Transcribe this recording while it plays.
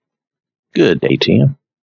Good day to you.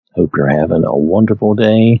 Hope you're having a wonderful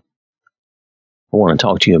day. I want to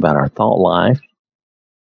talk to you about our thought life.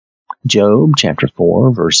 Job chapter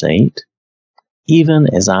 4, verse 8.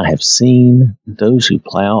 Even as I have seen, those who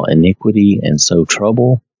plow iniquity and sow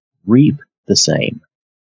trouble reap the same.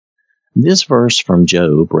 This verse from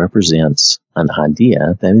Job represents an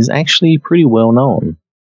idea that is actually pretty well known.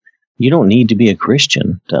 You don't need to be a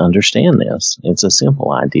Christian to understand this. It's a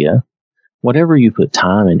simple idea. Whatever you put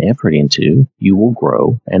time and effort into, you will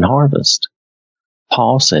grow and harvest.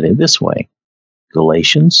 Paul said it this way,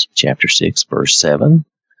 Galatians chapter 6, verse 7,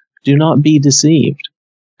 Do not be deceived.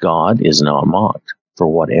 God is not mocked, for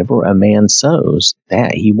whatever a man sows,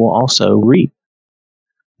 that he will also reap.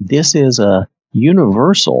 This is a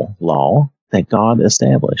universal law that God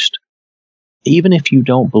established. Even if you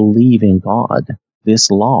don't believe in God, this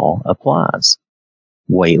law applies.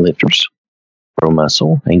 Weightlifters grow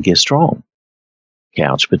muscle and get strong.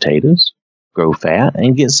 Couch potatoes grow fat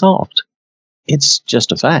and get soft. It's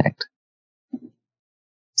just a fact.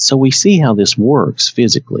 So we see how this works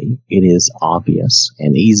physically. It is obvious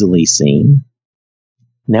and easily seen.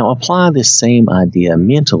 Now apply this same idea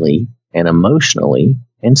mentally and emotionally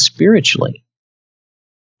and spiritually.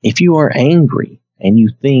 If you are angry and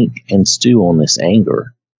you think and stew on this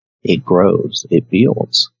anger, it grows, it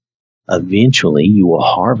builds. Eventually you will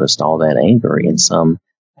harvest all that anger in some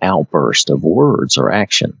outburst of words or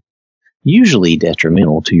action, usually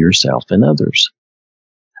detrimental to yourself and others.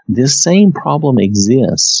 This same problem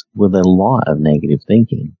exists with a lot of negative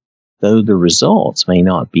thinking, though the results may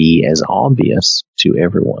not be as obvious to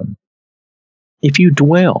everyone. If you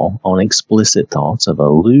dwell on explicit thoughts of a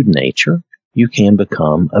lewd nature, you can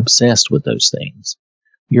become obsessed with those things.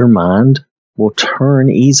 Your mind will turn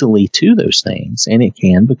easily to those things, and it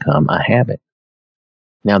can become a habit.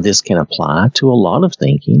 Now, this can apply to a lot of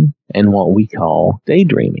thinking and what we call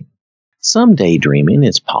daydreaming. Some daydreaming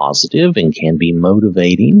is positive and can be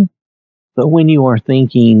motivating, but when you are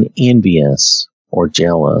thinking envious or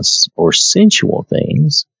jealous or sensual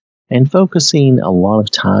things and focusing a lot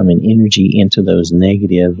of time and energy into those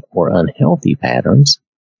negative or unhealthy patterns,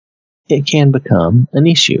 it can become an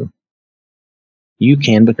issue. You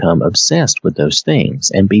can become obsessed with those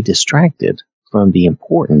things and be distracted from the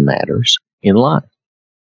important matters in life.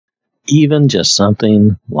 Even just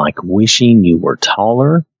something like wishing you were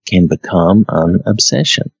taller can become an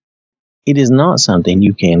obsession. It is not something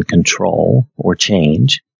you can control or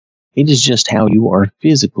change. It is just how you are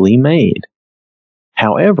physically made.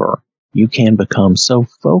 However, you can become so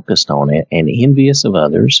focused on it and envious of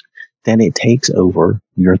others that it takes over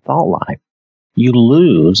your thought life. You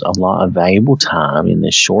lose a lot of valuable time in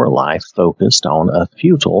this short life focused on a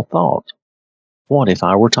futile thought. What if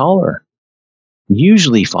I were taller?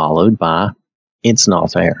 Usually followed by, it's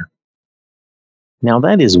not fair. Now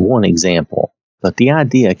that is one example, but the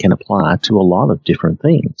idea can apply to a lot of different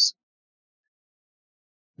things.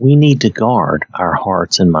 We need to guard our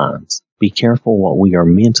hearts and minds. Be careful what we are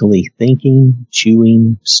mentally thinking,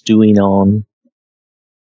 chewing, stewing on.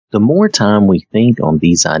 The more time we think on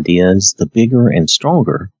these ideas, the bigger and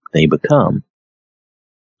stronger they become.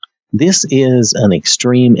 This is an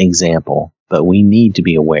extreme example, but we need to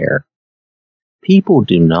be aware. People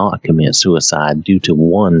do not commit suicide due to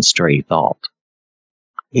one stray thought.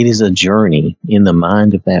 It is a journey in the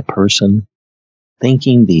mind of that person,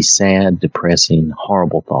 thinking these sad, depressing,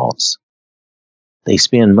 horrible thoughts. They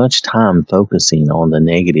spend much time focusing on the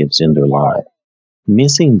negatives in their life,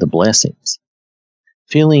 missing the blessings,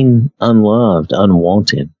 feeling unloved,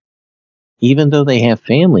 unwanted, even though they have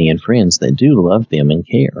family and friends that do love them and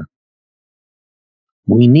care.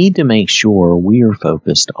 We need to make sure we are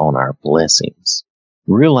focused on our blessings,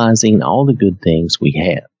 realizing all the good things we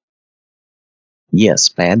have. Yes,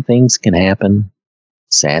 bad things can happen,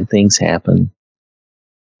 sad things happen,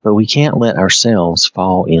 but we can't let ourselves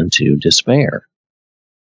fall into despair.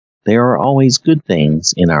 There are always good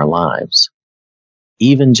things in our lives,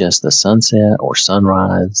 even just the sunset or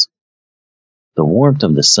sunrise, the warmth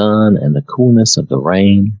of the sun and the coolness of the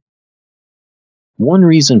rain. One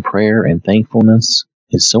reason prayer and thankfulness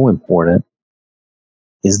is so important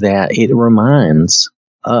is that it reminds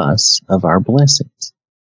us of our blessings,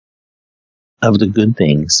 of the good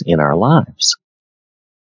things in our lives.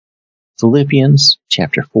 Philippians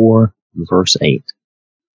chapter 4, verse 8.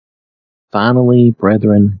 Finally,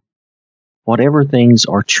 brethren, whatever things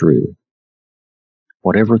are true,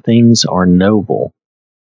 whatever things are noble,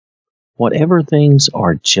 whatever things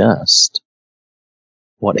are just,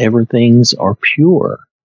 whatever things are pure,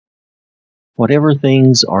 whatever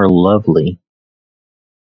things are lovely,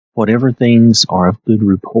 whatever things are of good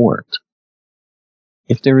report,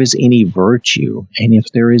 if there is any virtue, and if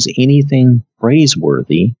there is anything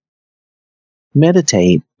praiseworthy,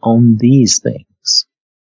 meditate on these things.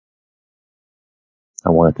 I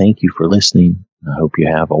want to thank you for listening. I hope you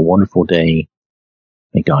have a wonderful day.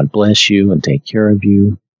 May God bless you and take care of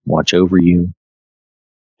you, watch over you.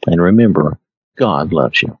 And remember, God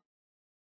loves you.